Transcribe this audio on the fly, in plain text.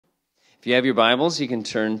If you have your Bibles, you can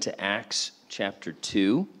turn to Acts chapter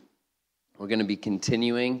 2. We're going to be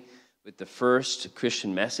continuing with the first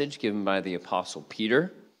Christian message given by the Apostle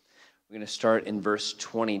Peter. We're going to start in verse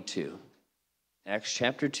 22. Acts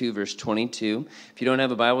chapter 2, verse 22. If you don't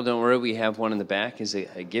have a Bible, don't worry. We have one in the back as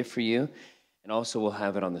a gift for you, and also we'll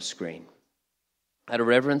have it on the screen. Out of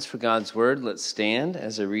reverence for God's word, let's stand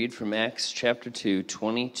as I read from Acts chapter 2,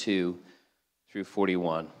 22 through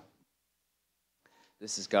 41.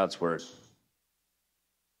 This is God's word.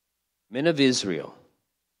 Men of Israel,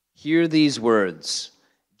 hear these words.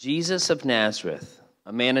 Jesus of Nazareth,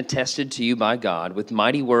 a man attested to you by God with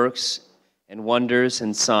mighty works and wonders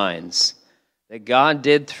and signs that God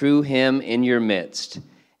did through him in your midst,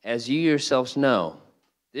 as you yourselves know.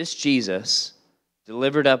 This Jesus,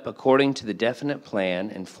 delivered up according to the definite plan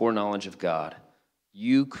and foreknowledge of God,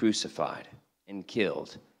 you crucified and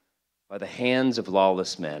killed by the hands of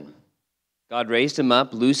lawless men. God raised him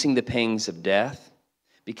up, loosing the pangs of death,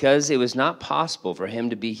 because it was not possible for him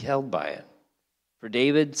to be held by it. For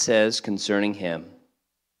David says concerning him,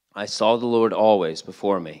 I saw the Lord always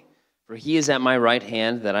before me, for he is at my right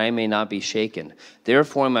hand, that I may not be shaken.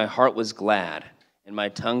 Therefore my heart was glad, and my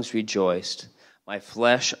tongues rejoiced. My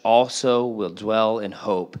flesh also will dwell in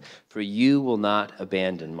hope, for you will not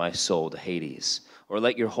abandon my soul to Hades, or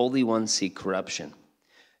let your Holy One see corruption.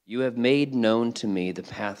 You have made known to me the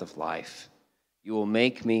path of life. You will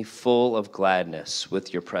make me full of gladness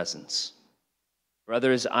with your presence.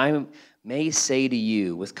 Brothers, I may say to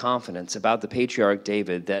you with confidence about the patriarch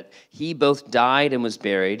David that he both died and was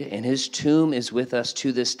buried, and his tomb is with us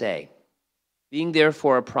to this day. Being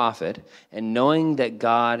therefore a prophet, and knowing that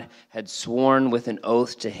God had sworn with an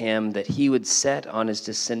oath to him that he would set on his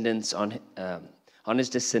descendants on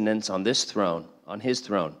his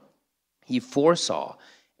throne, he foresaw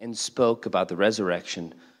and spoke about the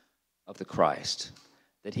resurrection of the Christ,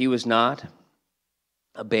 that he was not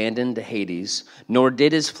abandoned to Hades, nor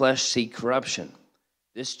did his flesh see corruption.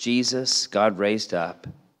 This Jesus God raised up,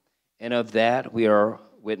 and of that we are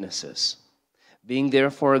witnesses. Being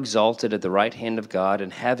therefore exalted at the right hand of God,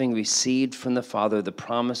 and having received from the Father the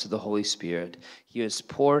promise of the Holy Spirit, he has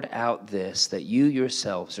poured out this that you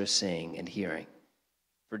yourselves are seeing and hearing.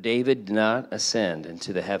 For David did not ascend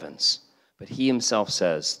into the heavens, but he himself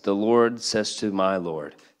says, the Lord says to my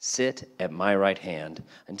Lord, sit at my right hand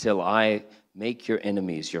until I make your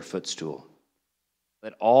enemies your footstool.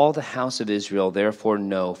 Let all the house of Israel therefore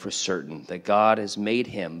know for certain that God has made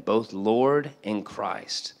him both Lord and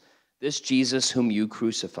Christ, this Jesus whom you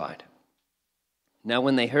crucified. Now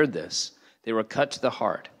when they heard this, they were cut to the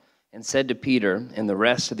heart, and said to Peter and the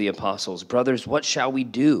rest of the apostles, Brothers, what shall we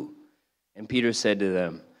do? And Peter said to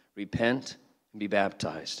them, Repent and be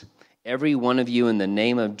baptized, every one of you in the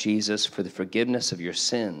name of Jesus for the forgiveness of your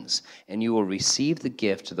sins, and you will receive the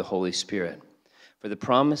gift of the Holy Spirit. For the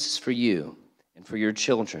promise is for you and for your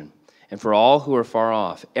children, and for all who are far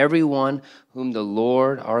off, everyone whom the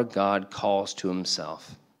Lord our God calls to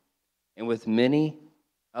himself. And with many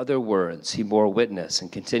other words he bore witness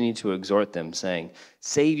and continued to exhort them, saying,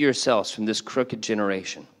 Save yourselves from this crooked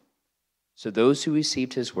generation. So those who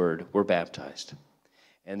received his word were baptized,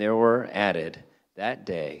 and there were added that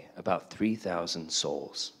day about 3,000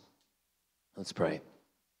 souls. Let's pray.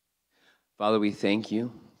 Father, we thank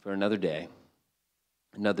you for another day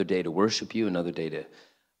to worship you, another day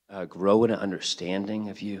to grow in an understanding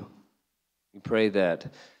of you. We pray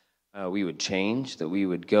that we would change, that we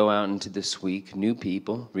would go out into this week, new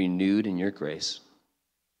people, renewed in your grace.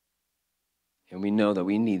 And we know that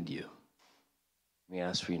we need you. We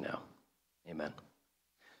ask for you now. Amen.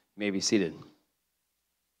 You may be seated.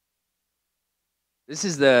 This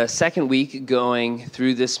is the second week going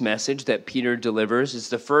through this message that Peter delivers. It's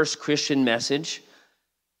the first Christian message.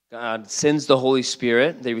 God sends the Holy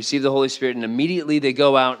Spirit. They receive the Holy Spirit, and immediately they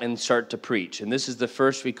go out and start to preach. And this is the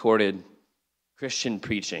first recorded Christian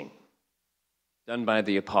preaching done by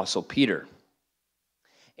the Apostle Peter.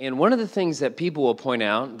 And one of the things that people will point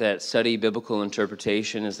out that study biblical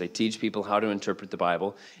interpretation as they teach people how to interpret the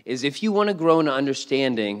Bible is if you want to grow an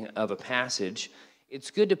understanding of a passage, it's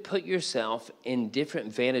good to put yourself in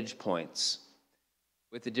different vantage points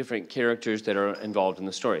with the different characters that are involved in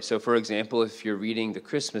the story. So, for example, if you're reading the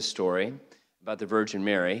Christmas story about the Virgin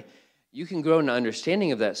Mary, you can grow an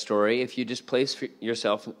understanding of that story if you just place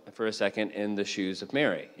yourself for a second in the shoes of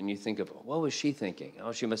Mary. And you think of, what was she thinking?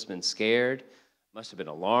 Oh, she must have been scared, must have been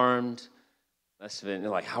alarmed, must have been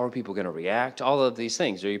like, how are people going to react? All of these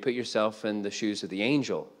things. Or you put yourself in the shoes of the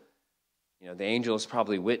angel. You know, the angel has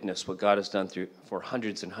probably witnessed what God has done for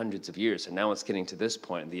hundreds and hundreds of years, and now it's getting to this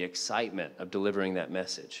point, the excitement of delivering that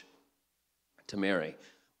message to Mary.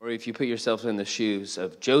 Or if you put yourself in the shoes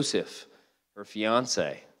of Joseph, her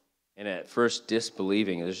fiance, and at first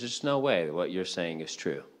disbelieving, there's just no way that what you're saying is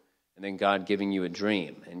true. And then God giving you a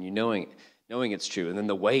dream, and you knowing it's true, and then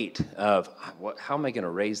the weight of how am I going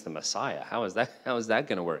to raise the Messiah? How is that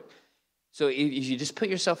going to work? So if you just put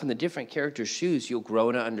yourself in the different characters' shoes, you'll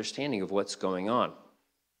grow in an understanding of what's going on.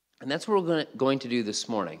 And that's what we're going to do this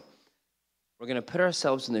morning. We're going to put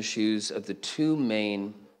ourselves in the shoes of the two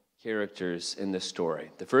main characters in this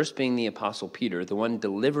story. The first being the Apostle Peter, the one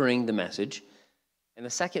delivering the message, and the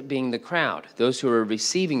second being the crowd, those who are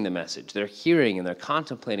receiving the message. They're hearing and they're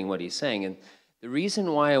contemplating what he's saying. And the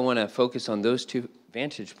reason why I want to focus on those two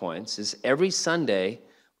vantage points is every Sunday,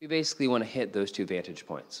 we basically want to hit those two vantage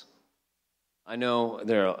points. I know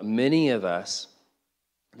there are many of us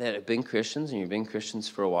that have been Christians, and you've been Christians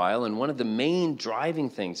for a while, and one of the main driving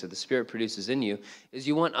things that the Spirit produces in you is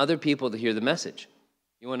you want other people to hear the message.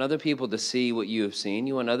 You want other people to see what you have seen.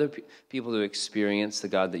 You want other people to experience the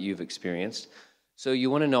God that you've experienced. So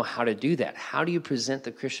you want to know how to do that. How do you present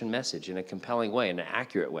the Christian message in a compelling way, in an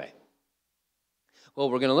accurate way?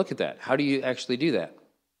 Well, we're going to look at that. How do you actually do that?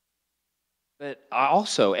 But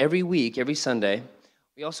also, every week, every Sunday,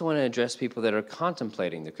 we also want to address people that are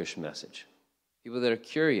contemplating the Christian message. People that are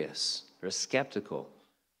curious, or skeptical.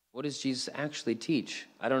 What does Jesus actually teach?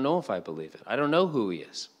 I don't know if I believe it. I don't know who he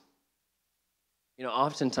is. You know,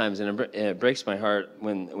 oftentimes, and it breaks my heart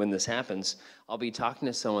when this happens, I'll be talking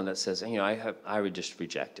to someone that says, I would just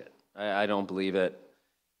reject it. I don't believe it.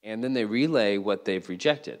 And then they relay what they've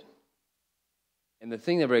rejected. And the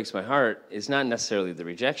thing that breaks my heart is not necessarily the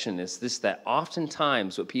rejection, it's this, that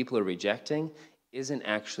oftentimes what people are rejecting isn't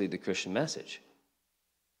actually the Christian message.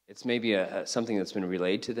 It's maybe something that's been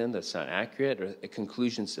relayed to them that's not accurate, or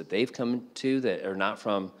conclusions that they've come to that are not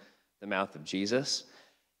from the mouth of Jesus.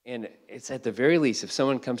 And it's at the very least, if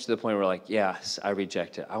someone comes to the point where like, yes, I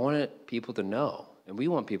reject it, I want people to know, and we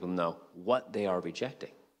want people to know what they are rejecting.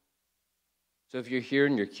 So if you're here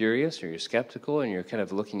and you're curious or you're skeptical and you're kind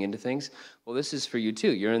of looking into things, well, this is for you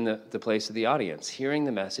too. You're in the place of the audience, hearing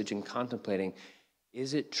the message and contemplating,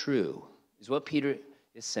 is it true? Is what Peter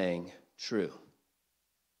is saying true?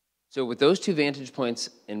 So with those two vantage points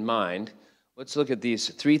in mind, let's look at these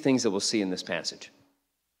three things that we'll see in this passage.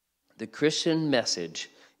 The Christian message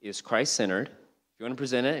is Christ-centered. If you want to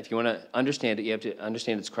present it, if you want to understand it, you have to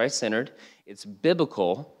understand it's Christ-centered, it's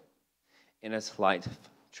biblical, and it's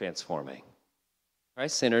life-transforming.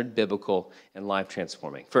 Christ-centered, biblical, and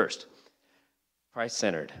life-transforming. First,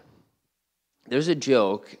 Christ-centered. There's a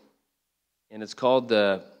joke, and it's called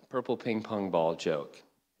the purple ping pong ball joke.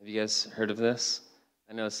 Have you guys heard of this?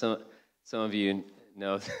 I know some of you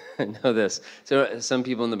know this. So some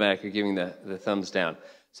people in the back are giving the thumbs down.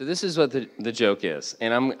 So this is what the joke is,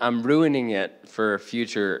 and I'm ruining it for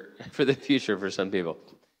the future for some people.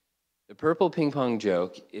 The purple ping pong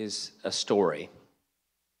joke is a story,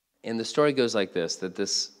 and the story goes like this: that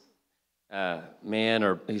this man,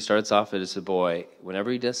 or he starts off as a boy,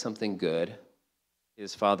 whenever he does something good,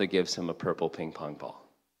 his father gives him a purple ping pong ball.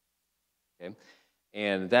 Okay.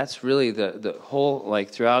 And that's really the whole,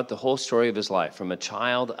 like throughout the whole story of his life, from a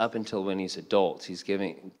child up until when he's adult, he's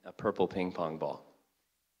giving a purple ping pong ball.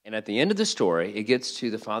 And at the end of the story, it gets to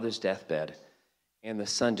the father's deathbed, and the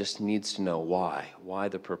son just needs to know why. Why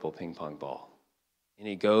the purple ping pong ball? And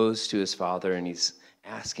he goes to his father, and he's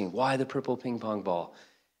asking, why the purple ping pong ball?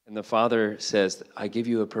 And the father says, I give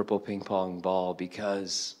you a purple ping pong ball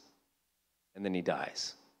because... And then he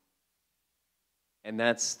dies. And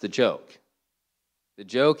that's the joke. The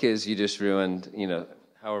joke is you just ruined,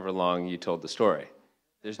 however long you told the story.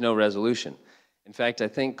 There's no resolution. In fact, I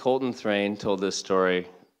think Colton Thrain told this story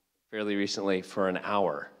fairly recently for an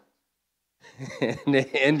hour. And it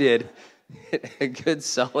ended a good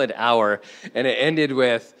solid hour, and it ended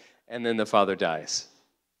with, and then the father dies.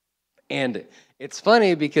 And it's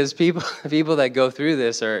funny because people that go through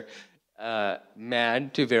this are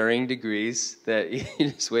mad to varying degrees that you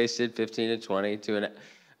just wasted 15 to 20 to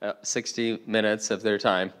 60 minutes of their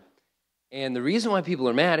time. And the reason why people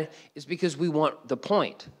are mad is because we want the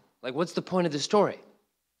point. Like, what's the point of the story?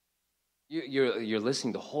 You're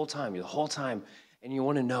listening the whole time, and you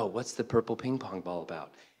want to know, what's the purple ping pong ball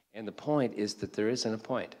about? And the point is that there isn't a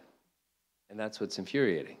point. And that's what's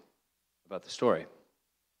infuriating about the story.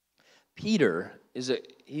 Peter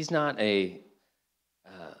he's not a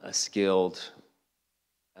skilled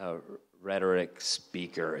rhetoric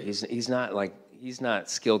speaker. He's not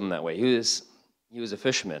skilled in that way. He was a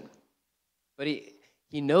fisherman, but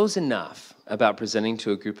he knows enough about presenting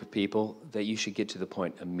to a group of people that you should get to the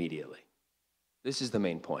point immediately. This is the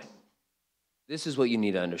main point. This is what you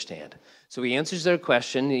need to understand. So he answers their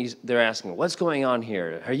question. They're asking, what's going on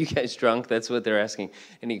here? Are you guys drunk? That's what they're asking.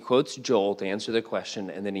 And he quotes Joel to answer their question,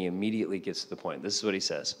 and then he immediately gets to the point. This is what he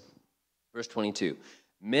says. Verse 22,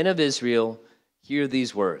 men of Israel, hear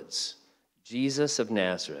these words. Jesus of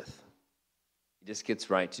Nazareth. He just gets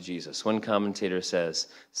right to Jesus. One commentator says,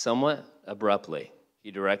 somewhat abruptly, he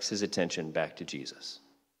directs his attention back to Jesus.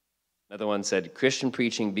 Another one said, Christian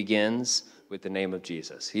preaching begins with the name of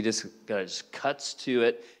Jesus. He just cuts to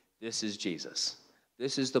it. This is Jesus.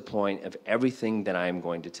 This is the point of everything that I am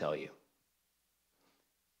going to tell you.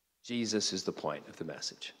 Jesus is the point of the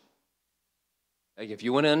message. Like if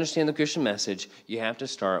you want to understand the Christian message, you have to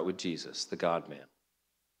start with Jesus, the God-man.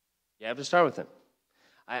 You have to start with him.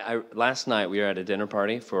 Last night we were at a dinner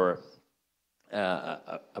party for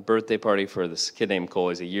a birthday party for this kid named Cole.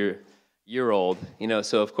 He's a year old,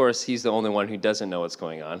 so of course he's the only one who doesn't know what's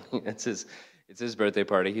going on. It's his birthday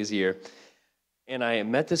party. He's a year. And I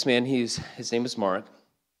met this man. His name is Mark,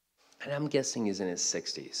 and I'm guessing he's in his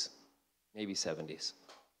 60s, maybe 70s.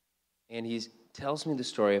 And he tells me the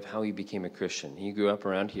story of how he became a Christian. He grew up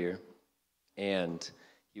around here, and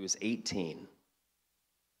he was 18.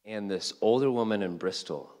 And this older woman in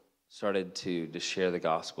Bristol started to share the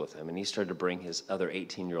gospel with him, and he started to bring his other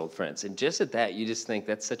 18-year-old friends. And just at that, you just think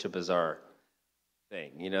that's such a bizarre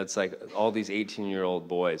thing. It's like all these 18-year-old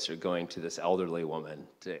boys are going to this elderly woman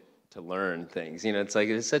to learn things. It's like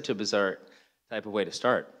it's such a bizarre type of way to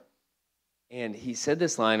start. And he said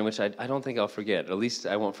this line, which I don't think I'll forget. At least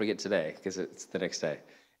I won't forget today, because it's the next day.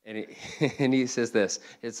 And he says this.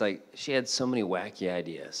 It's like, she had so many wacky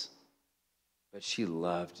ideas, but she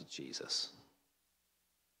loved Jesus.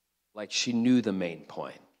 Like she knew the main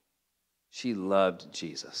point. She loved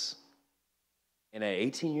Jesus. And at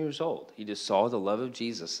 18 years old, he just saw the love of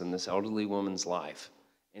Jesus in this elderly woman's life.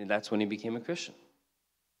 And that's when he became a Christian.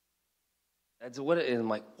 And I'm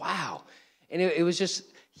like, wow. And it was just,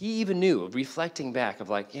 he even knew, reflecting back of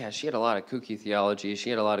like, yeah, she had a lot of kooky theology. She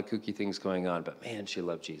had a lot of kooky things going on, but man, she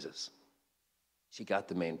loved Jesus. She got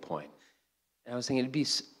the main point. And I was thinking,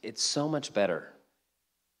 it's so much better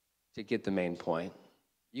to get the main point.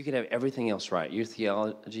 You could have everything else right. Your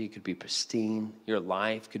theology could be pristine. Your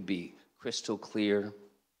life could be crystal clear.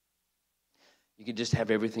 You could just have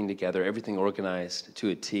everything together, everything organized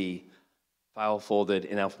to a T, file folded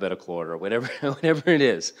in alphabetical order, whatever it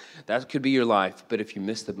is. That could be your life, but if you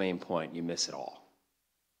miss the main point, you miss it all.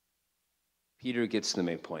 Peter gets to the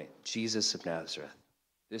main point. Jesus of Nazareth.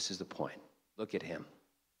 This is the point. Look at him.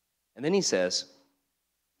 And then he says,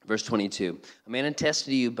 verse 22, a man attested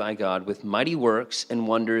to you by God with mighty works and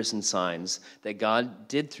wonders and signs that God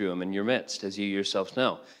did through him in your midst, as you yourselves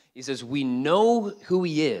know. He says, we know who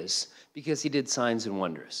he is because he did signs and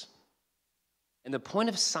wonders. And the point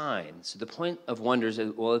of signs, the point of wonders,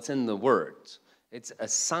 well, it's in the words. It's a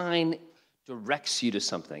sign directs you to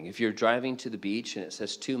something. If you're driving to the beach and it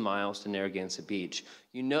says 2 miles to Narragansett Beach,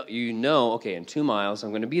 you know, okay, in 2 miles I'm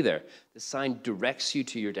going to be there. The sign directs you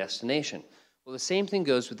to your destination. Well, the same thing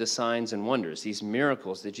goes with the signs and wonders, these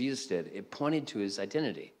miracles that Jesus did. It pointed to his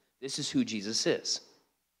identity. This is who Jesus is.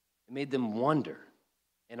 It made them wonder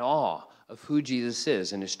in awe of who Jesus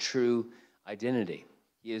is and his true identity.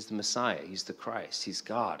 He is the Messiah. He's the Christ. He's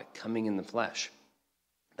God coming in the flesh.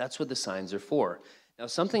 That's what the signs are for. Now,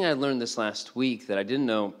 something I learned this last week that I didn't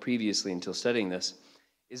know previously until studying this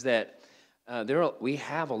is that we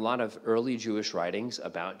have a lot of early Jewish writings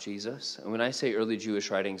about Jesus. And when I say early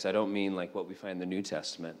Jewish writings, I don't mean like what we find in the New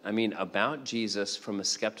Testament. I mean about Jesus from a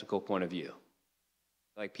skeptical point of view.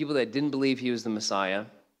 Like people that didn't believe he was the Messiah,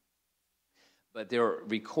 but they were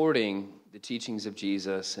recording the teachings of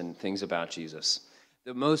Jesus and things about Jesus.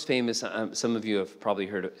 The most famous, some of you have probably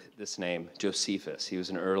heard of this name, Josephus. He was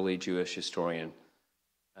an early Jewish historian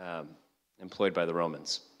employed by the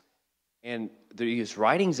Romans. And these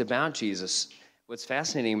writings about Jesus, what's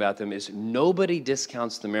fascinating about them is nobody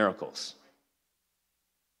discounts the miracles.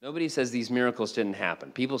 Nobody says these miracles didn't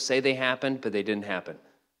happen. People say they happened, but they didn't happen.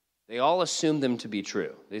 They all assume them to be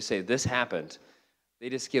true. They say this happened. They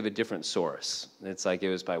just give a different source. It's like it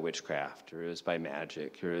was by witchcraft, or it was by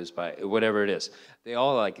magic, or it was by whatever it is. They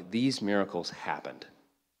all like, these miracles happened.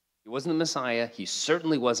 He wasn't the Messiah. He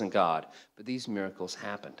certainly wasn't God, but these miracles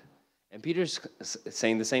happened. And Peter's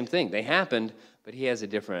saying the same thing. They happened, but he has a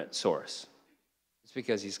different source. It's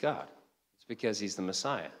because he's God. It's because he's the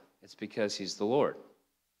Messiah. It's because he's the Lord.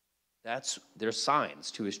 That's their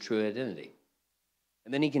signs to his true identity.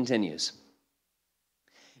 And then he continues.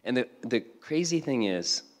 And the crazy thing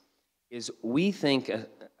is we think a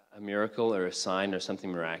miracle or a sign or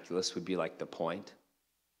something miraculous would be like the point.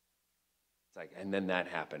 It's like, and then that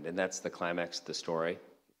happened, and that's the climax of the story.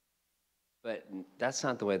 But that's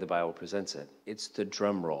not the way the Bible presents it. It's the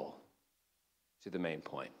drum roll to the main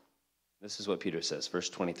point. This is what Peter says, verse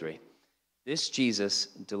 23. This Jesus,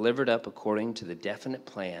 delivered up according to the definite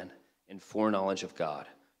plan and foreknowledge of God,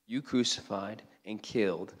 you crucified and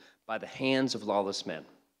killed by the hands of lawless men.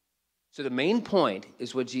 So the main point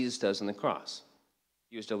is what Jesus does on the cross.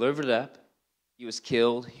 He was delivered up, he was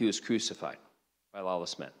killed, he was crucified by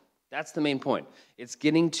lawless men. That's the main point. It's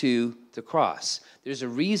getting to the cross. There's a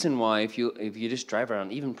reason why if you just drive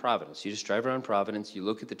around, even Providence, you just drive around Providence, you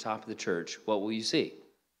look at the top of the church, what will you see?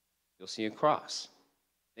 You'll see a cross.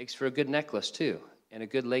 Makes for a good necklace too, and a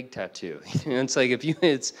good leg tattoo. It's like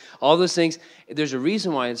it's all those things. There's a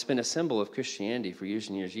reason why it's been a symbol of Christianity for years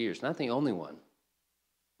and years and years. Not the only one,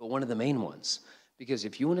 but one of the main ones. Because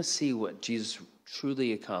if you want to see what Jesus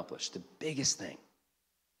truly accomplished, the biggest thing,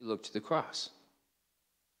 you look to the cross.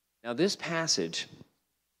 Now this passage,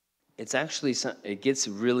 it gets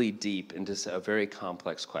really deep into a very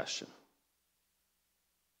complex question.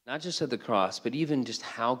 Not just of the cross, but even just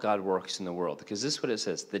how God works in the world. Because this is what it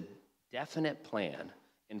says, the definite plan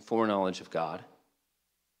and foreknowledge of God.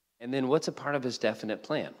 And then what's a part of his definite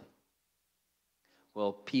plan?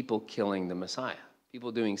 Well, people killing the Messiah.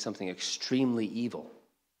 People doing something extremely evil.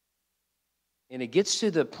 And it gets to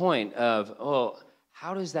the point of,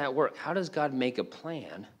 how does that work? How does God make a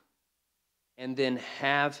plan and then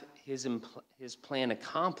have his plan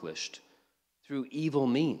accomplished through evil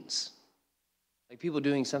means? Like people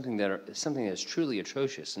doing something that is truly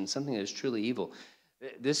atrocious and something that is truly evil.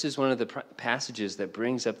 This is one of the passages that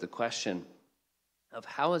brings up the question of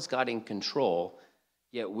how is God in control,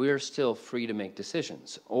 yet we're still free to make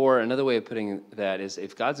decisions? Or another way of putting that is,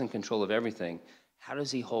 if God's in control of everything, how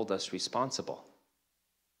does he hold us responsible?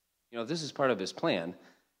 If this is part of his plan,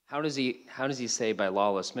 how does he say by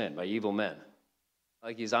lawless men, by evil men?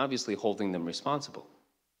 Like he's obviously holding them responsible,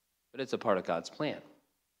 but it's a part of God's plan.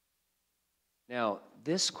 Now,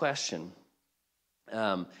 this question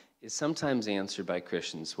is sometimes answered by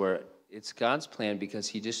Christians where it's God's plan because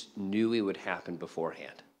he just knew it would happen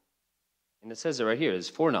beforehand. And it says it right here, it's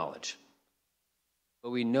foreknowledge.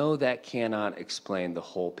 But we know that cannot explain the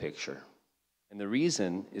whole picture. And the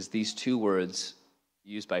reason is these two words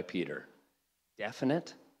used by Peter,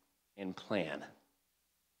 definite and plan.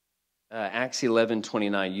 Acts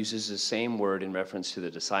 11:29 uses the same word in reference to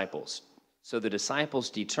the disciples. So the disciples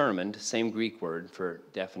determined, same Greek word for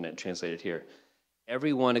definite translated here,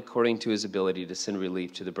 everyone according to his ability to send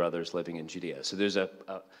relief to the brothers living in Judea. So there's a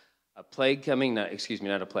plague coming, not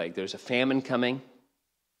a plague, there's a famine coming,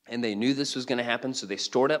 and they knew this was going to happen, so they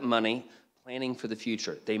stored up money, planning for the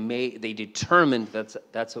future. They determined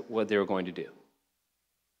that's what they were going to do.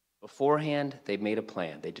 Beforehand, they made a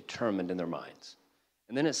plan. They determined in their minds.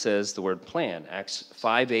 And then it says the word plan. Acts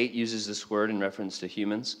 5:8 uses this word in reference to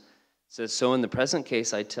humans. It says, so in the present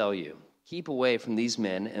case, I tell you, keep away from these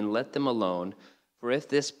men and let them alone, for if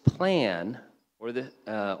this plan or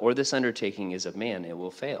this undertaking is of man, it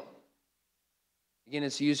will fail. Again,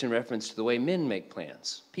 it's used in reference to the way men make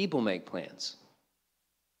plans. People make plans.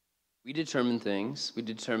 We determine things. We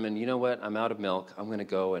determine, you know what, I'm out of milk. I'm going to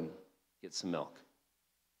go and get some milk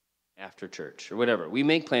after church or whatever. We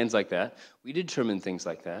make plans like that. We determine things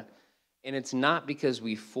like that. And it's not because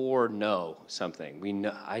we foreknow something.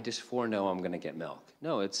 I just foreknow I'm going to get milk.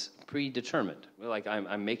 No, it's predetermined. We're like,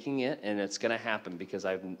 I'm making it, and it's going to happen because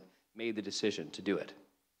I've made the decision to do it.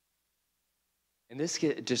 And this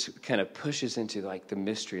just kind of pushes into like the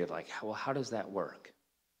mystery of like, how does that work?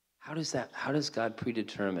 How does God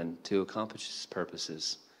predetermine to accomplish his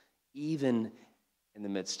purposes, even in the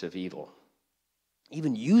midst of evil,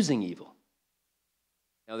 even using evil?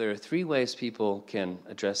 Now, there are three ways people can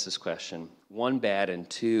address this question. One, bad, and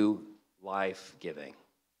two, life-giving.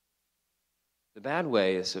 The bad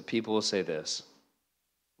way is that people will say this,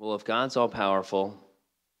 well, if God's all-powerful,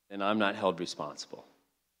 then I'm not held responsible.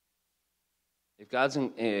 If God's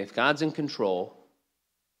in control,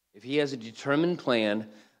 if he has a determined plan,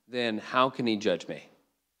 then how can he judge me?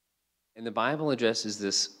 And the Bible addresses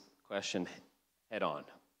this question head on.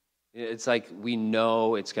 It's like we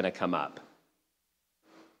know it's going to come up.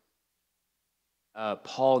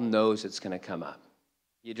 Paul knows it's going to come up.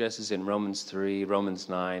 He addresses in Romans 3, Romans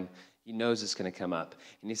 9. He knows it's going to come up.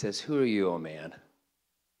 And he says, who are you, O man?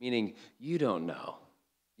 Meaning, you don't know.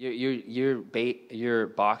 You're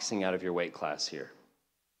boxing out of your weight class here.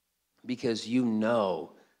 Because you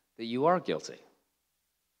know that you are guilty.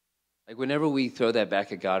 Like whenever we throw that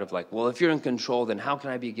back at God of like, well, if you're in control, then how can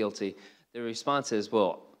I be guilty? The response is,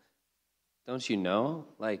 well, don't you know?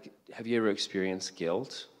 Like, have you ever experienced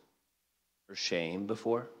guilt or shame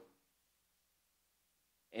before?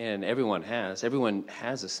 And everyone has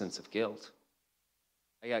a sense of guilt.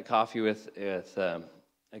 I got coffee with a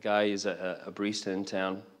guy, he's a barista in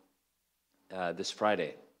town this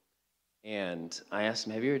Friday. And I asked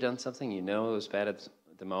him, have you ever done something you know it was bad at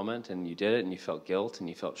the moment and you did it and you felt guilt and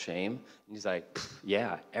you felt shame? And he's like,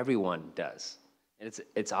 yeah, everyone does. And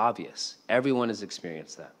it's obvious. Everyone has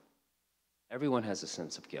experienced that. Everyone has a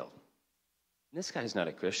sense of guilt. And this guy's not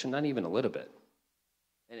a Christian, not even a little bit.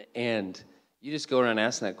 And you just go around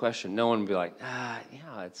asking that question, no one will be like,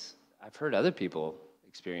 yeah, I've heard other people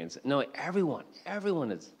experience it. No, everyone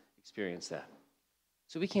has experienced that.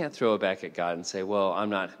 So we can't throw it back at God and say, well, I'm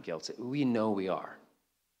not guilty. We know we are.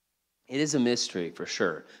 It is a mystery for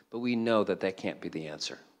sure, but we know that can't be the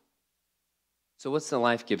answer. So what's the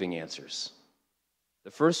life-giving answers?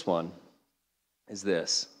 The first one is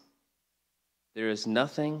this. There is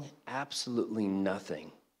nothing, absolutely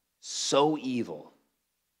nothing, so evil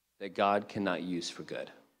that God cannot use for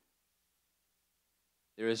good.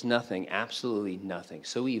 There is nothing, absolutely nothing,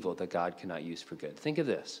 so evil that God cannot use for good. Think of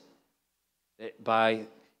this. That by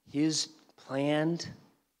his planned,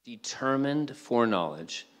 determined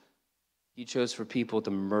foreknowledge, he chose for people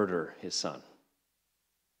to murder his son.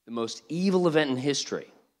 The most evil event in history.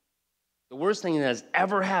 The worst thing that has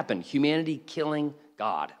ever happened, humanity killing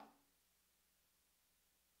God.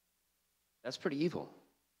 That's pretty evil.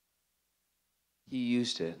 He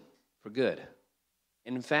used it for good.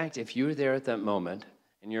 And in fact, if you were there at that moment,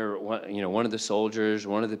 and you're one of the soldiers,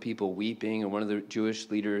 one of the people weeping, or one of the Jewish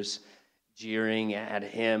leaders jeering at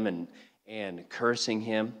him and cursing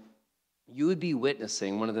him, you would be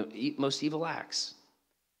witnessing one of the most evil acts.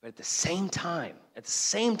 But at the same time,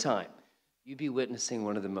 you'd be witnessing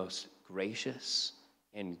one of the most gracious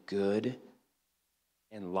and good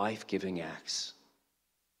and life-giving acts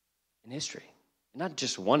in history. And not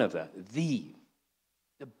just one of them, the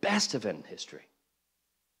best event in history.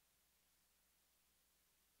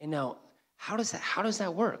 And now, how does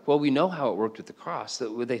that work? Well, we know how it worked with the cross.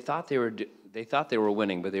 That they thought they were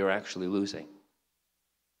winning, but they were actually losing.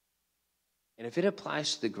 And if it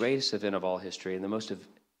applies to the greatest event of all history and the most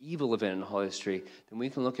evil event in all history, then we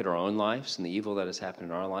can look at our own lives and the evil that has happened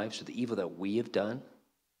in our lives, or the evil that we have done,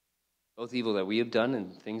 both evil that we have done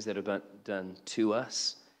and things that have been done to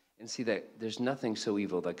us, and see that there's nothing so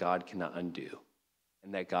evil that God cannot undo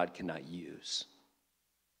and that God cannot use.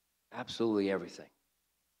 Absolutely everything.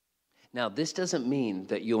 Now, this doesn't mean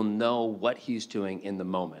that you'll know what he's doing in the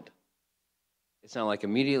moment. It's not like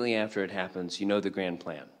immediately after it happens, you know the grand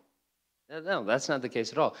plan. No, that's not the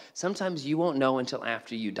case at all. Sometimes you won't know until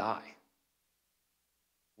after you die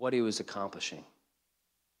what he was accomplishing.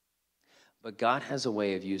 But God has a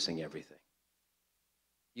way of using everything.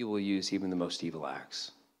 He will use even the most evil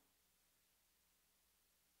acts.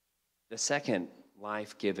 The second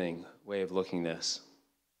life-giving way of looking at this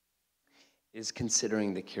is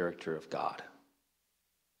considering the character of God.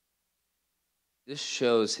 This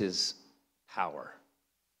shows his power.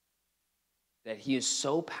 That he is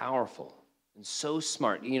so powerful and so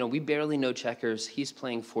smart. We barely know checkers. He's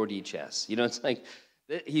playing 4D chess. It's like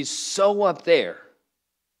he's so up there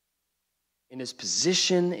in his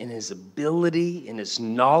position, in his ability, in his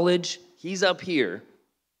knowledge. He's up here.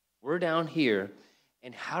 We're down here.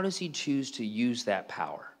 And how does he choose to use that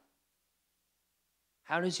power?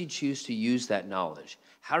 How does he choose to use that knowledge?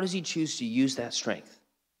 How does he choose to use that strength?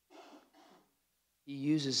 He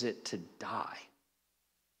uses it to die.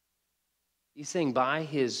 He's saying by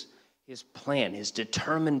his plan, his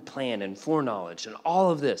determined plan and foreknowledge and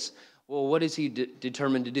all of this, well, what is he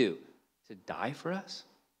determined to do? To die for us?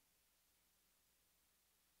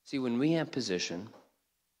 See, when we have position,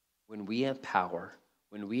 when we have power,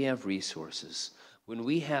 when we have resources, when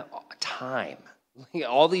we have time,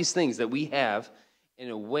 all these things that we have in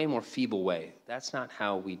a way more feeble way, that's not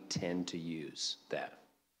how we tend to use that.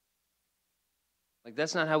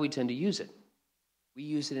 That's not how we tend to use it. We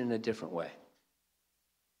use it in a different way.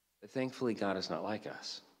 But thankfully, God is not like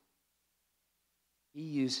us. He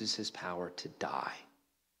uses his power to die.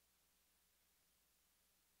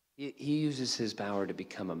 He uses his power to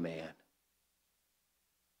become a man.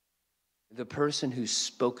 The person who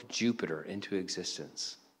spoke Jupiter into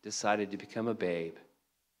existence decided to become a babe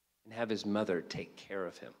and have his mother take care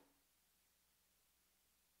of him.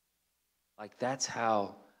 That's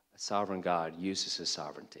how a sovereign God uses his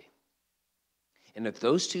sovereignty. And if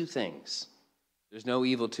those two things, there's no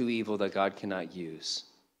evil too evil that God cannot use,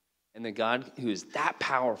 and the God who is that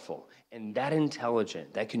powerful and that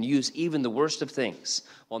intelligent, that can use even the worst of things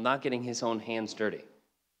while not getting his own hands dirty,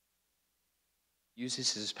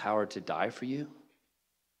 uses his power to die for you,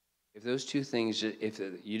 if those two things, if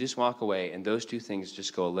you just walk away and those two things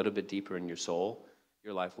just go a little bit deeper in your soul,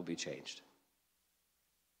 your life will be changed.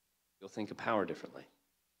 You'll think of power differently.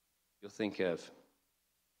 You'll think of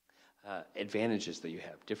advantages that you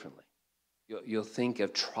have differently. You'll think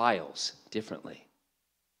of trials differently.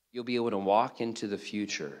 You'll be able to walk into the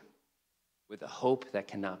future with a hope that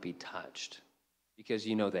cannot be touched, because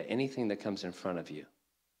you know that anything that comes in front of you,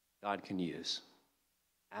 God can use.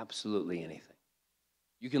 Absolutely anything.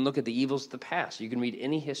 You can look at the evils of the past. You can read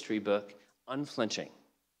any history book unflinching,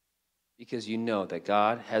 because you know that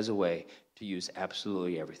God has a way to use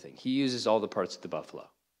absolutely everything. He uses all the parts of the buffalo.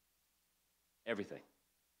 Everything.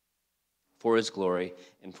 For his glory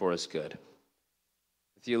and for his good.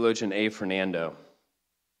 The theologian A. Fernando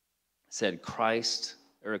said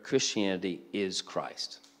Christianity is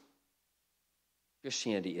Christ.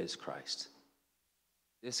 Christianity is Christ.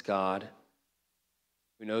 This God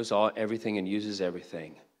who knows everything and uses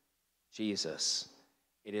everything, Jesus,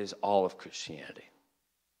 it is all of Christianity.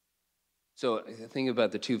 So think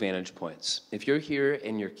about the 2 vantage points. If you're here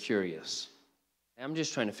and you're curious, I'm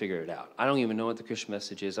just trying to figure it out. I don't even know what the Christian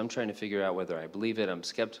message is. I'm trying to figure out whether I believe it. I'm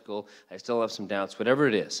skeptical. I still have some doubts. Whatever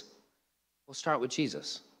it is, we'll start with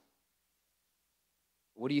Jesus.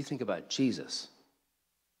 What do you think about Jesus?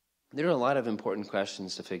 There are a lot of important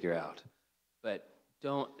questions to figure out, but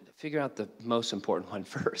don't figure out the most important one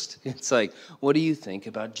first. It's like, what do you think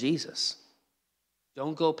about Jesus?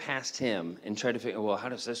 Don't go past him and try to figure, well, how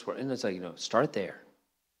does this work? And it's like, start there.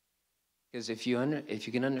 Because if you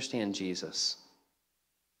can understand Jesus,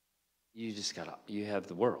 you have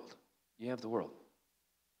the world. You have the world.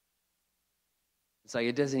 It's like,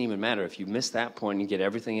 it doesn't even matter. If you miss that point and you get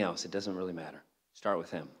everything else, it doesn't really matter. Start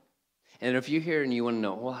with him. And if you're here and you want to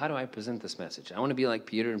know, well, how do I present this message? I want to be like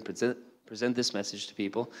Peter and present this message to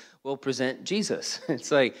people. Well, present Jesus.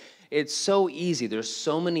 It's like, it's so easy. There's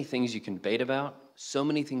so many things you can debate about, so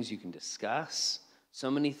many things you can discuss,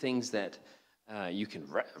 so many things that you can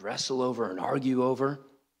wrestle over and argue over.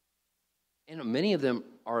 And many of them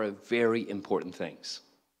are very important things.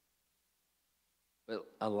 But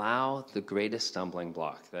allow the greatest stumbling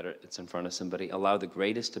block that's in front of somebody, allow the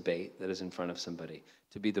greatest debate that is in front of somebody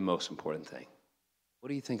to be the most important thing. What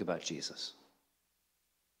do you think about Jesus?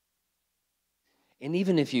 And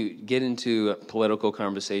even if you get into political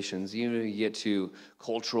conversations, you get to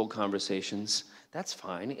cultural conversations, that's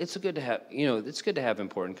fine. It's good to have, it's good to have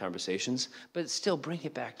important conversations, but still bring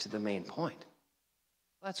it back to the main point.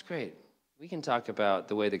 Well, that's great. We can talk about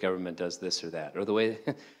the way the government does this or that, or the way,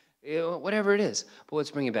 whatever it is. But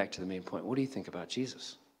let's bring it back to the main point. What do you think about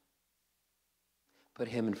Jesus? Put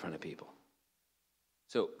him in front of people.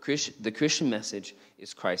 So the Christian message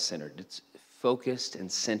is Christ-centered. It's focused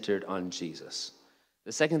and centered on Jesus.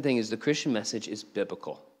 The second thing is the Christian message is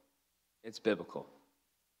biblical. It's biblical.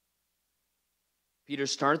 Peter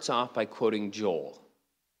starts off by quoting Joel,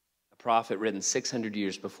 a prophet written 600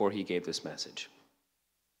 years before he gave this message.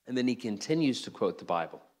 And then he continues to quote the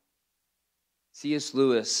Bible. C.S.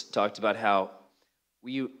 Lewis talked about how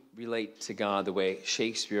we relate to God the way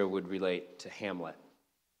Shakespeare would relate to Hamlet.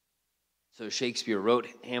 So Shakespeare wrote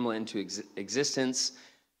Hamlet into existence.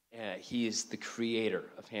 He is the creator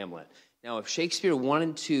of Hamlet. Now, if Shakespeare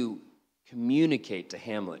wanted to communicate to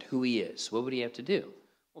Hamlet who he is, what would he have to do?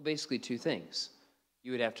 Well, basically 2 things.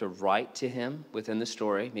 You would have to write to him within the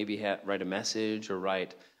story, maybe write a message or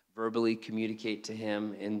verbally communicate to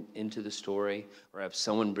him into the story, or have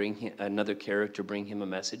someone another character bring him a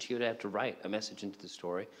message. He would have to write a message into the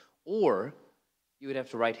story, or you would have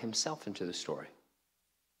to write himself into the story.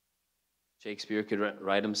 Shakespeare could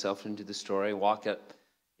write himself into the story, walk up,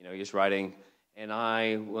 he's writing, and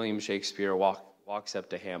I, William Shakespeare, walks up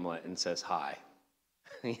to Hamlet and says, hi.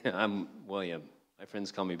 I'm William. My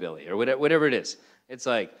friends call me Billy, or whatever it is. It's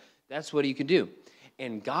like, that's what he could do.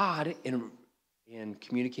 And God, in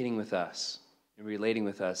communicating with us, and relating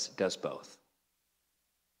with us, does both.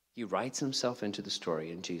 He writes himself into the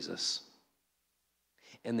story in Jesus.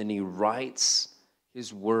 And then he writes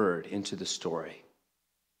his word into the story.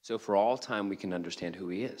 So for all time, we can understand who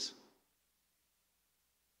he is.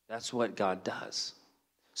 That's what God does.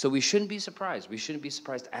 So we shouldn't be surprised. We shouldn't be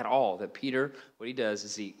surprised at all that Peter, what he does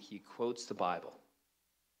is he quotes the Bible.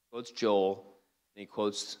 He quotes Joel, and he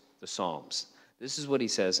quotes the Psalms. This is what he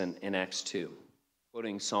says in Acts 2,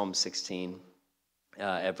 quoting Psalm 16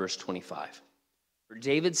 at verse 25. For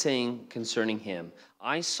David saying concerning him,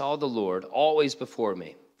 I saw the Lord always before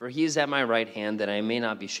me, for he is at my right hand that I may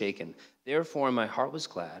not be shaken. Therefore my heart was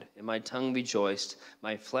glad, and my tongue rejoiced.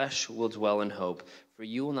 My flesh will dwell in hope, for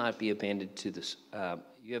you will not be abandoned to this.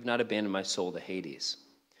 You have not abandoned my soul to Hades,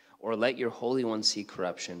 or let your Holy One see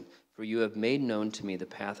corruption. For you have made known to me the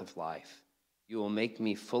path of life. You will make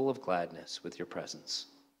me full of gladness with your presence.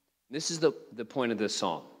 This is the point of this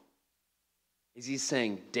psalm. Is he's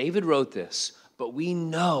saying, David wrote this, but we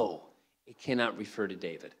know it cannot refer to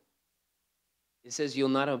David. It says, you'll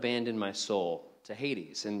not abandon my soul to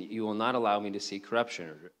Hades, and you will not allow me to see corruption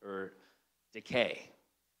or decay.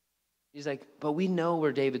 He's like, but we know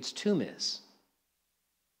where David's tomb is.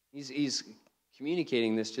 He's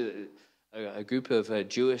communicating this to a group of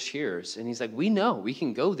Jewish hearers, and he's like, we know, we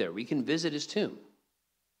can go there, we can visit his tomb.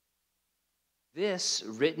 This,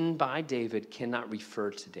 written by David, cannot refer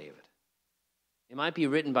to David. It might be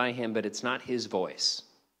written by him, but it's not his voice.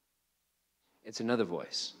 It's another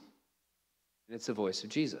voice. And it's the voice of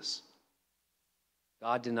Jesus.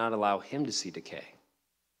 God did not allow him to see decay.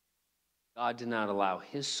 God did not allow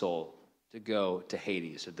his soul to go to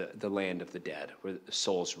Hades, or the land of the dead, where the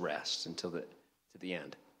souls rest until to the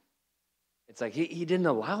end. It's like he didn't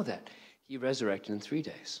allow that. He resurrected in 3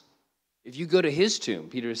 days. If you go to his tomb,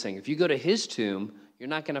 Peter is saying, if you go to his tomb, you're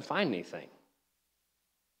not going to find anything.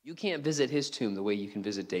 You can't visit his tomb the way you can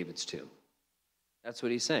visit David's tomb. That's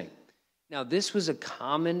what he's saying. Now, this was a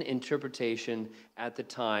common interpretation at the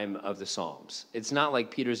time of the Psalms. It's not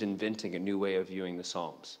like Peter's inventing a new way of viewing the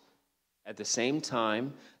Psalms. At the same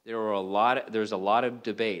time, there's a lot of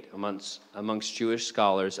debate amongst Jewish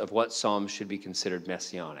scholars of what Psalms should be considered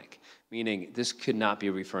messianic, meaning this could not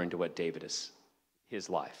be referring to what David is, his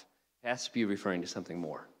life. It has to be referring to something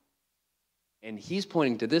more. And he's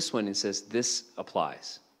pointing to this one and says, this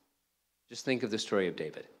applies. Just think of the story of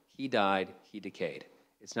David. He died, he decayed.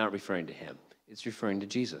 It's not referring to him. It's referring to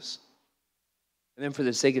Jesus. And then for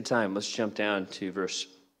the sake of time, let's jump down to verse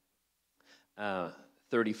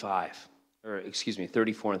 34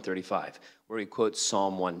 and 35, where he quotes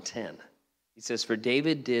Psalm 110. He says, for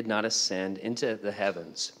David did not ascend into the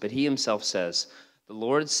heavens, but he himself says, the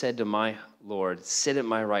Lord said to my Lord, sit at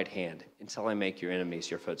my right hand until I make your enemies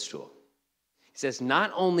your footstool. He says,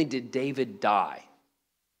 not only did David die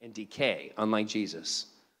and decay, unlike Jesus,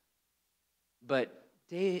 but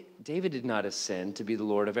David did not ascend to be the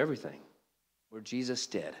Lord of everything, where Jesus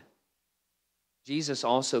did. Jesus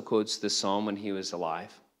also quotes this psalm when he was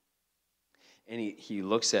alive. And he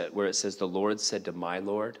looks at where it says, the Lord said to my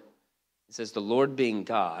Lord. It says, the Lord being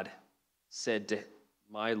God said to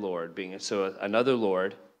my Lord, so another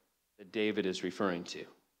Lord that David is referring to.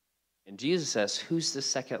 And Jesus says, who's the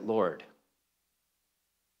second Lord?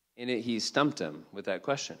 And he stumped him with that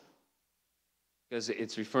question. Because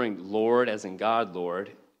it's referring Lord as in God,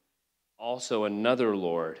 Lord, also another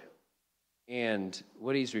Lord. And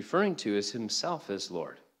what he's referring to is himself as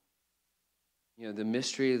Lord. You know, the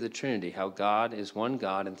mystery of the Trinity, how God is one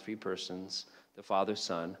God in three persons, the Father,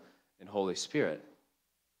 Son, and Holy Spirit.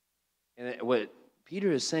 And what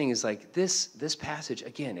Peter is saying is like this passage,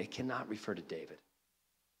 again, it cannot refer to David.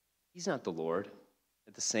 He's not the Lord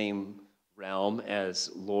at the same realm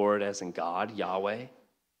as Lord as in God, Yahweh.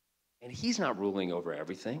 And he's not ruling over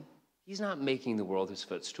everything. He's not making the world his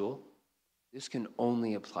footstool. This can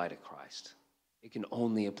only apply to Christ. It can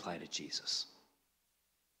only apply to Jesus.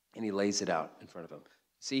 And he lays it out in front of him.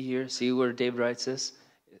 See here, see where David writes this?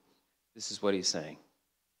 This is what he's saying.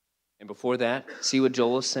 And before that, see what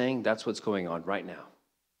Joel is saying? That's what's going on right now.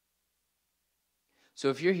 So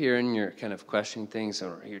if you're here and you're kind of questioning things,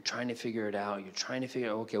 or you're trying to figure it out, you're trying to figure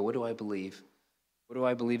out, okay, what do I believe? What do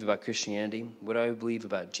I believe about Christianity? What do I believe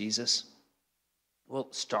about Jesus? Well,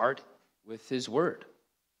 start with his word.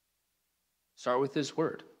 Start with his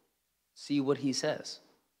word. See what he says.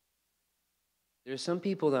 There's some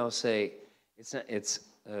people that will say it's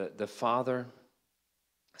the Father,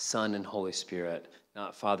 Son, and Holy Spirit,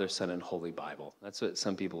 not Father, Son, and Holy Bible. That's what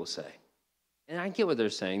some people will say. And I get what they're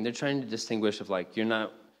saying. They're trying to distinguish of like,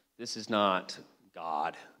 this is not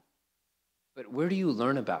God. But where do you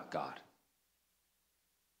learn about God?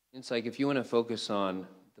 It's like if you want to focus on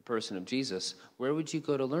the person of Jesus, where would you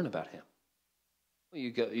go to learn about him? Well,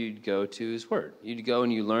 you'd go to his word. You'd go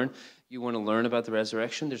and you learn. You want to learn about the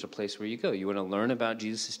resurrection, there's a place where you go. You want to learn about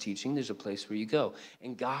Jesus' teaching, there's a place where you go.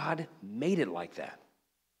 And God made it like that.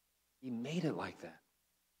 He made it like that.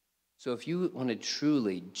 So if you want to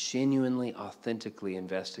truly, genuinely, authentically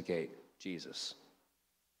investigate Jesus,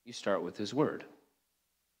 you start with his word.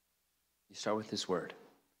 You start with his word.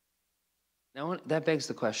 Now, that begs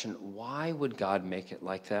the question, why would God make it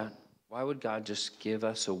like that? Why would God just give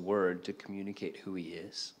us a word to communicate who he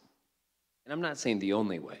is? And I'm not saying the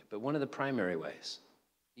only way, but one of the primary ways.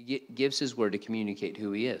 He gives his word to communicate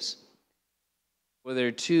who he is. Well, there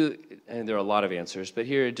are two, and there are a lot of answers, but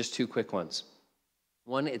here are just two quick ones.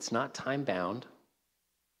 One, it's not time-bound.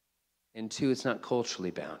 And two, it's not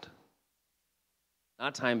culturally bound.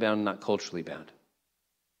 Not time-bound, not culturally bound.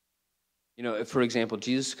 You know, for example,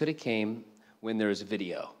 Jesus could have came when there was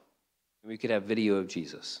video. and we could have video of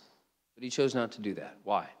Jesus. But he chose not to do that.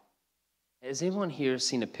 Why? Has anyone here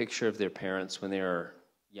seen a picture of their parents when they were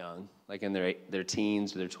young, like in their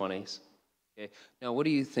teens or their 20s? Okay. Now, what do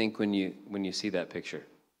you think when you see that picture?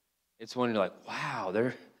 It's when you're like, wow,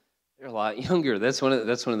 they're a lot younger. That's one of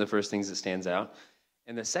the first things that stands out.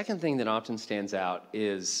 And the second thing that often stands out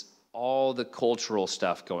is all the cultural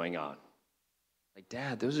stuff going on. Like,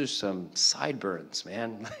 Dad, those are some sideburns,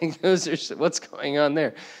 man. Like, what's going on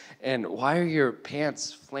there? And why are your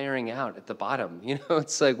pants flaring out at the bottom? You know,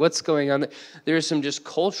 it's like, what's going on there? There's some just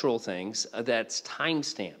cultural things that's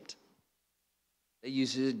time-stamped that you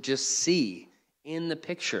should just see in the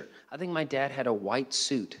picture. I think my dad had a white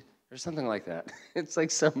suit or something like that. It's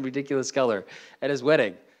like some ridiculous color at his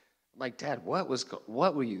wedding. I'm like, Dad, what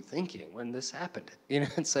were you thinking when this happened? You know,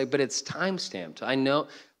 it's like, but it's time-stamped. I know.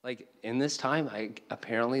 Like, in this time,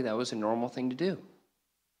 apparently that was a normal thing to do.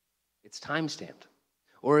 It's time-stamped.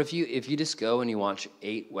 Or if you just go and you watch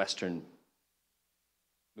 8 Western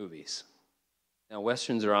movies. Now,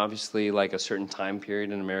 Westerns are obviously like a certain time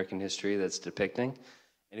period in American history that's depicting.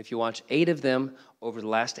 And if you watch 8 of them over the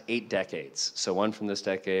last 8 decades, so one from this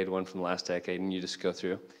decade, one from the last decade, and you just go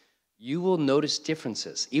through, you will notice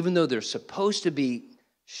differences. Even though they're supposed to be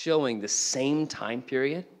showing the same time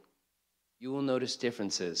period, you will notice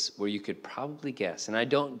differences where you could probably guess. And I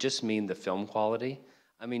don't just mean the film quality.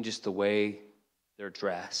 I mean just the way they're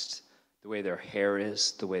dressed, the way their hair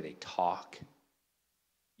is, the way they talk.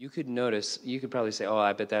 You could probably say, oh,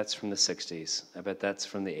 I bet that's from the 60s. I bet that's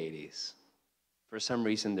from the 80s. For some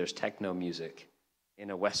reason, there's techno music in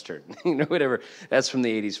a Western, whatever. That's from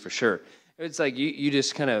the 80s for sure. It's like you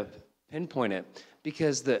just kind of pinpoint it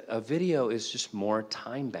because a video is just more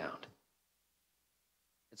time-bound.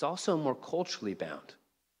 It's also more culturally bound.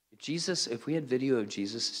 If we had video of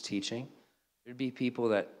Jesus' teaching, there'd be people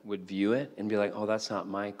that would view it and be like, oh, that's not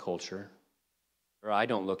my culture, or I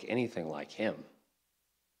don't look anything like him.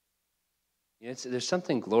 There's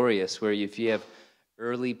something glorious where if you have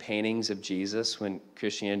early paintings of Jesus when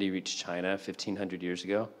Christianity reached China 1,500 years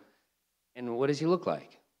ago, and what does he look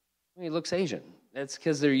like? He looks Asian. That's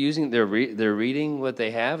because they're reading what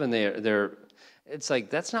they have, and they're. It's like,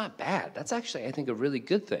 that's not bad. That's actually, I think, a really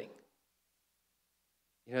good thing.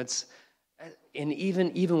 You know, and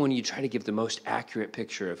even when you try to give the most accurate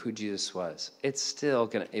picture of who Jesus was, it's still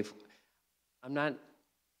the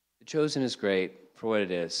Chosen is great for what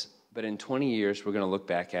it is, but in 20 years, we're going to look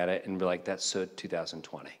back at it and be like, that's so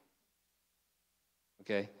 2020.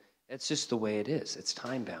 Okay? That's just the way it is. It's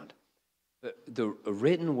time-bound. But the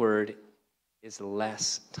written word is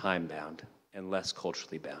less time-bound and less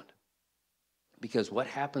culturally bound. Because what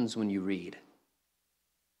happens when you read,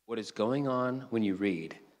 what is going on when you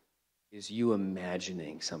read, is you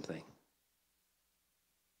imagining something.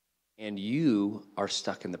 And you are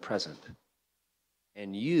stuck in the present.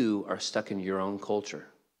 And you are stuck in your own culture.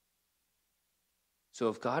 So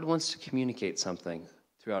if God wants to communicate something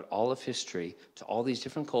throughout all of history to all these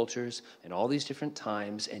different cultures and all these different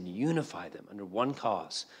times and unify them under one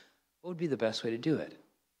cause, what would be the best way to do it?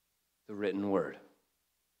 The written word.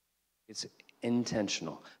 It's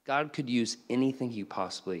intentional. God could use anything he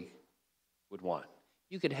possibly would want.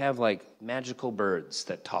 You could have like magical birds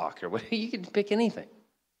that talk, or whatever. You could pick anything.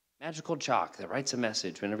 Magical chalk that writes a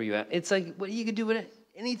message whenever you have. It's like, you could do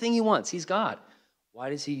anything he wants. He's God. Why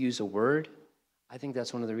does he use a word? I think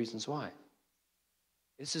that's one of the reasons why.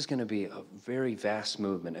 This is going to be a very vast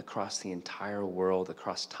movement across the entire world,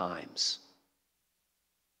 across times.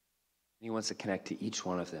 And he wants to connect to each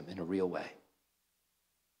one of them in a real way.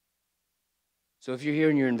 So if you're here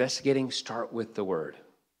and you're investigating, start with the word.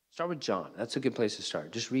 Start with John. That's a good place to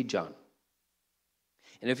start. Just read John.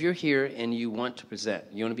 And if you're here and you want to present,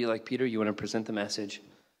 you want to be like Peter, you want to present the message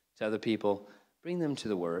to other people, bring them to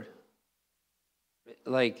the word.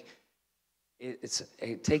 Like,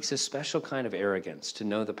 it takes a special kind of arrogance to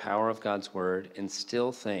know the power of God's word and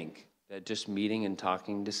still think that just meeting and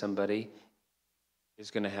talking to somebody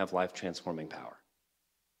is going to have life-transforming power.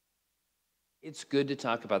 It's good to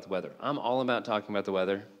talk about the weather. I'm all about talking about the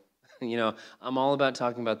weather. I'm all about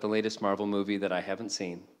talking about the latest Marvel movie that I haven't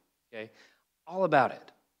seen. Okay? All about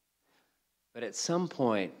it. But at some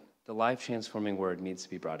point, the life-transforming word needs to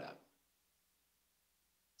be brought up.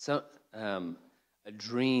 So, a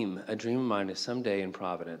dream of mine is someday in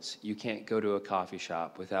Providence, you can't go to a coffee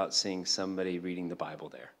shop without seeing somebody reading the Bible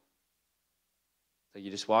there. So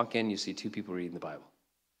you just walk in, you see 2 people reading the Bible.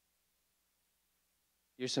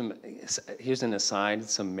 Here's an aside,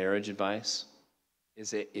 some marriage advice,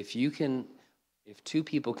 is that if 2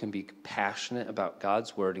 people can be passionate about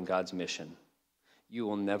God's word and God's mission, you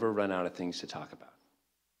will never run out of things to talk about.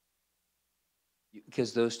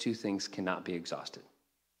 because those two things cannot be exhausted.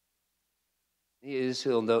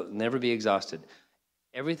 They'll never be exhausted.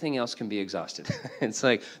 Everything else can be exhausted. It's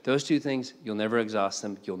like those two things, you'll never exhaust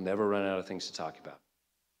them. You'll never run out of things to talk about.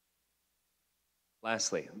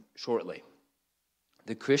 Lastly, shortly,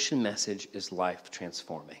 the Christian message is life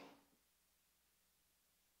transforming.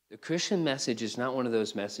 The Christian message is not one of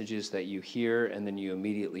those messages that you hear and then you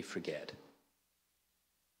immediately forget.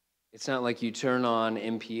 It's not like you turn on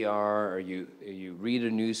NPR or you read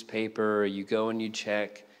a newspaper or you go and you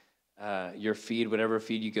check your feed, whatever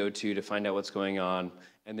feed you go to find out what's going on,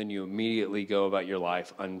 and then you immediately go about your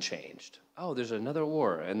life unchanged. Oh, there's another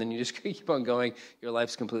war, and then you just keep on going. Your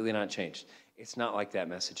life's completely not changed. It's not like that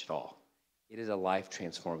message at all. It is a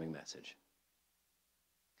life-transforming message.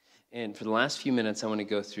 And for the last few minutes, I want to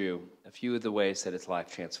go through a few of the ways that it's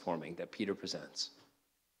life-transforming that Peter presents.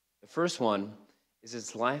 The first one is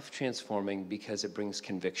it's life-transforming because it brings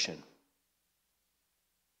conviction.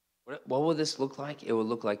 What will this look like? It will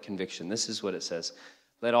look like conviction. This is what it says.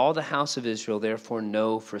 Let all the house of Israel therefore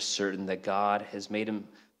know for certain that God has made him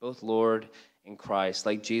both Lord and Christ,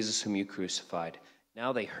 like Jesus whom you crucified.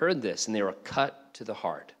 Now they heard this and they were cut to the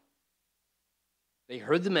heart. They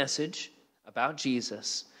heard the message about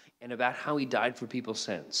Jesus and about how he died for people's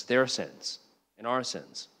sins, their sins and our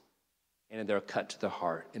sins. And they're cut to the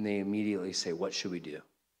heart and they immediately say, what should we do?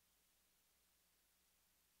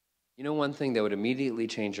 You know, one thing that would immediately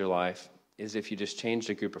change your life is if you just changed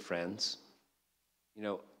a group of friends. You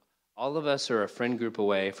know, all of us are a friend group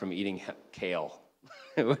away from eating kale.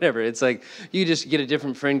 Whatever. It's like you just get a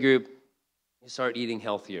different friend group, you start eating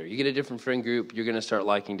healthier. You get a different friend group, you're going to start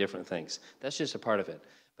liking different things. That's just a part of it.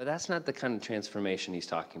 But that's not the kind of transformation he's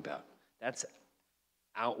talking about. That's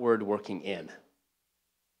outward working in.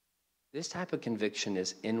 This type of conviction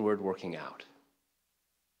is inward working out.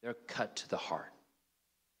 They're cut to the heart.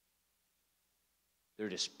 They're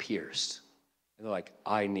just pierced. And they're like,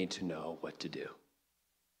 I need to know what to do.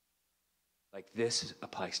 Like, this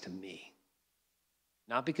applies to me.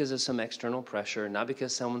 Not because of some external pressure, not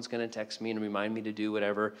because someone's going to text me and remind me to do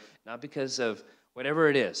whatever, not because of whatever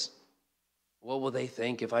it is. What will they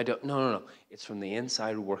think if I don't? No. It's from the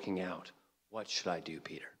inside working out. What should I do,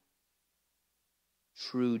 Peter?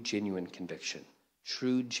 True, genuine conviction.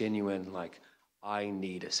 True, genuine, like, I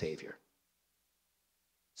need a Savior.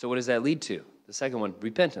 So what does that lead to? The second one,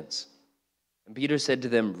 repentance. And Peter said to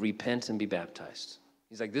them, repent and be baptized.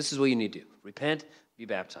 He's like, this is what you need to do. Repent, be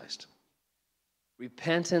baptized.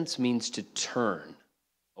 Repentance means to turn,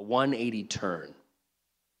 a 180 turn.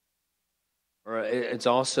 Or it's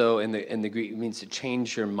also, in the Greek, it means to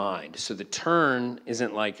change your mind. So the turn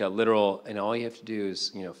isn't like a literal, and all you have to do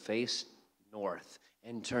is, face north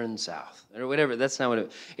and turn south. Or whatever, that's not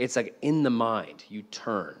what it's like in the mind, you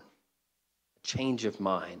turn. A change of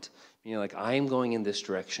mind. Like, I am going in this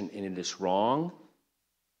direction, and it is wrong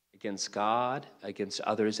against God, against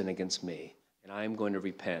others, and against me. And I am going to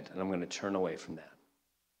repent, and I'm going to turn away from that.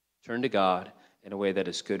 Turn to God in a way that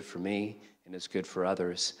is good for me, and is good for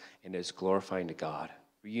others, and is glorifying to God.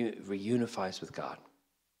 Reunifies with God.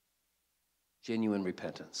 Genuine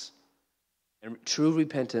repentance. And true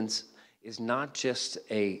repentance is not just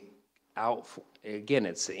it's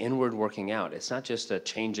the inward working out. It's not just a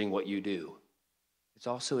changing what you do. It's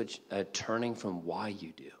also a turning from why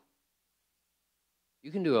you do.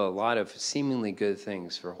 You can do a lot of seemingly good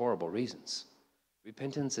things for horrible reasons.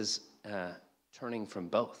 Repentance is turning from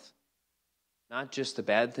both. Not just the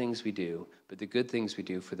bad things we do, but the good things we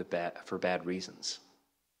do for bad reasons.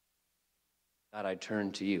 God, I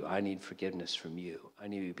turn to you. I need forgiveness from you. I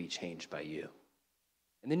need to be changed by you.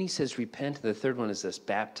 And then he says, repent. The third one is this,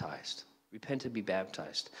 baptized. Repent and be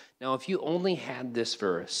baptized. Now, if you only had this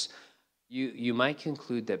verse, you might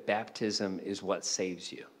conclude that baptism is what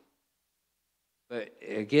saves you. But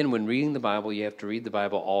again, when reading the Bible, you have to read the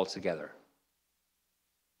Bible all together.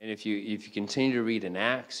 And if you continue to read in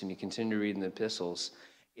Acts and you continue to read in the epistles,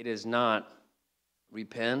 it is not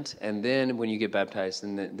repent, and then when you get baptized,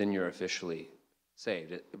 then you're officially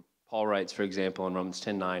saved. Paul writes, for example, in Romans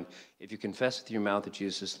 10:9, if you confess with your mouth that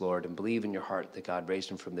Jesus is Lord and believe in your heart that God raised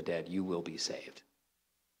him from the dead, you will be saved.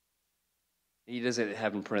 He doesn't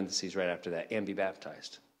have in parentheses right after that, and be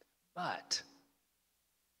baptized. But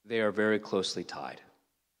they are very closely tied.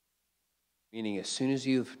 Meaning, as soon as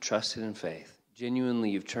you've trusted in faith, genuinely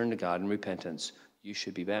you've turned to God in repentance, you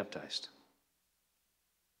should be baptized.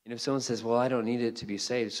 And if someone says, well, I don't need it to be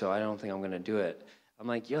saved, so I don't think I'm going to do it. I'm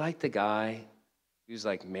like, you're like the guy who's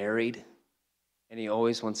like married, and he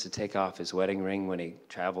always wants to take off his wedding ring when he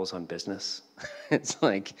travels on business. It's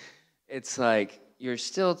like you're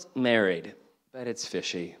still married, but it's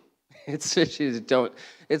fishy.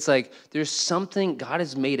 It's like there's something, God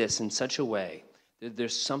has made us in such a way that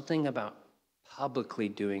there's something about publicly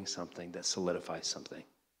doing something that solidifies something.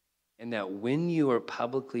 And that when you are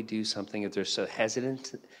publicly do something, if there's so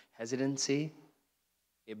hesitancy,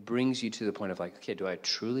 it brings you to the point of like, okay, do I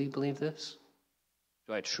truly believe this?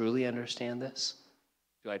 Do I truly understand this?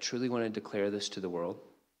 Do I truly want to declare this to the world?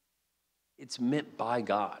 It's meant by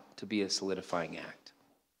God to be a solidifying act.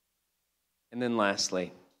 And then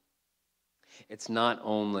lastly, it's not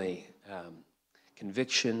only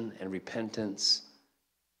conviction and repentance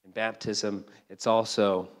and baptism, it's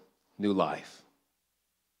also new life.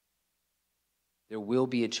 There will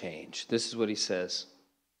be a change. This is what he says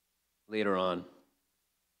later on.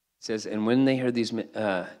 He says, and when they heard these,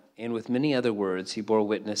 and with many other words, he bore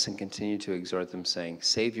witness and continued to exhort them, saying,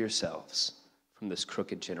 save yourselves from this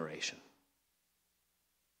crooked generation.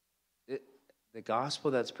 The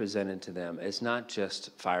gospel that's presented to them is not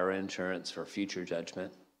just fire insurance for future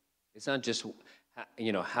judgment. It's not just,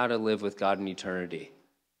 how to live with God in eternity.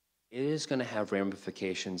 It is going to have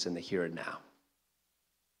ramifications in the here and now.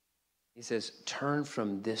 He says, turn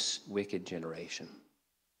from this wicked generation.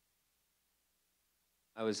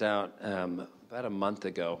 I was out about a month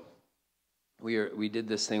ago. We did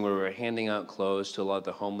this thing where we were handing out clothes to a lot of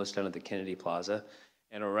the homeless down at the Kennedy Plaza.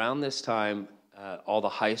 And around this time, all the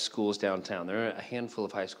high schools downtown, there are a handful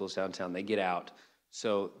of high schools downtown, they get out.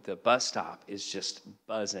 So the bus stop is just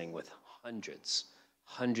buzzing with hundreds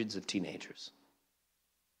of teenagers.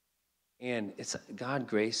 And it's God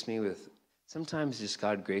graced me with, sometimes just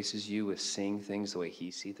God graces you with seeing things the way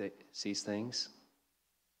he sees things.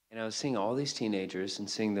 And I was seeing all these teenagers and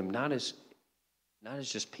seeing them not as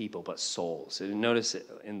just people, but souls. And notice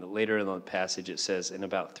later in the passage it says, and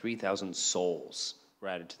about 3,000 souls were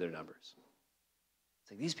added to their numbers.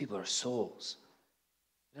 It's like these people are souls.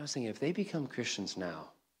 And I was thinking, if they become Christians now,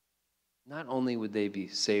 not only would they be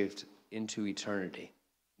saved into eternity,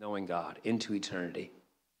 knowing God, into eternity,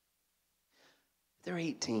 they're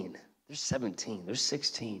 18, they're 17, they're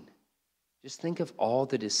 16. Just think of all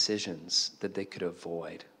the decisions that they could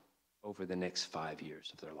avoid over the next 5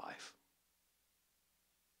 years of their life,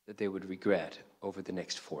 that they would regret over the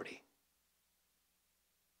next 40.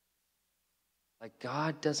 Like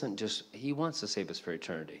God doesn't just, he wants to save us for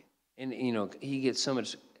eternity. And, he gets so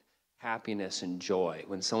much happiness and joy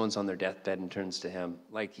when someone's on their deathbed and turns to him.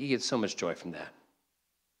 Like he gets so much joy from that.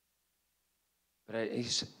 But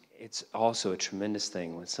it's also a tremendous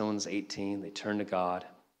thing when someone's 18, they turn to God,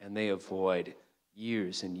 and they avoid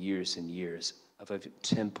years and years and years of a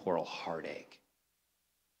temporal heartache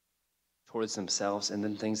towards themselves and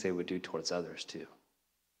then things they would do towards others too.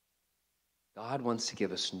 God wants to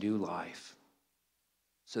give us new life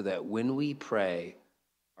so that when we pray,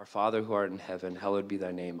 our Father who art in heaven, hallowed be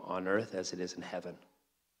thy name, on earth as it is in heaven,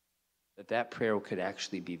 that prayer could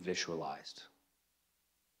actually be visualized.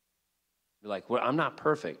 You're like, well, I'm not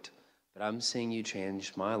perfect, but I'm seeing you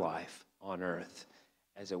change my life on earth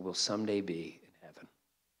as it will someday be in heaven.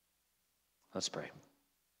 Let's pray.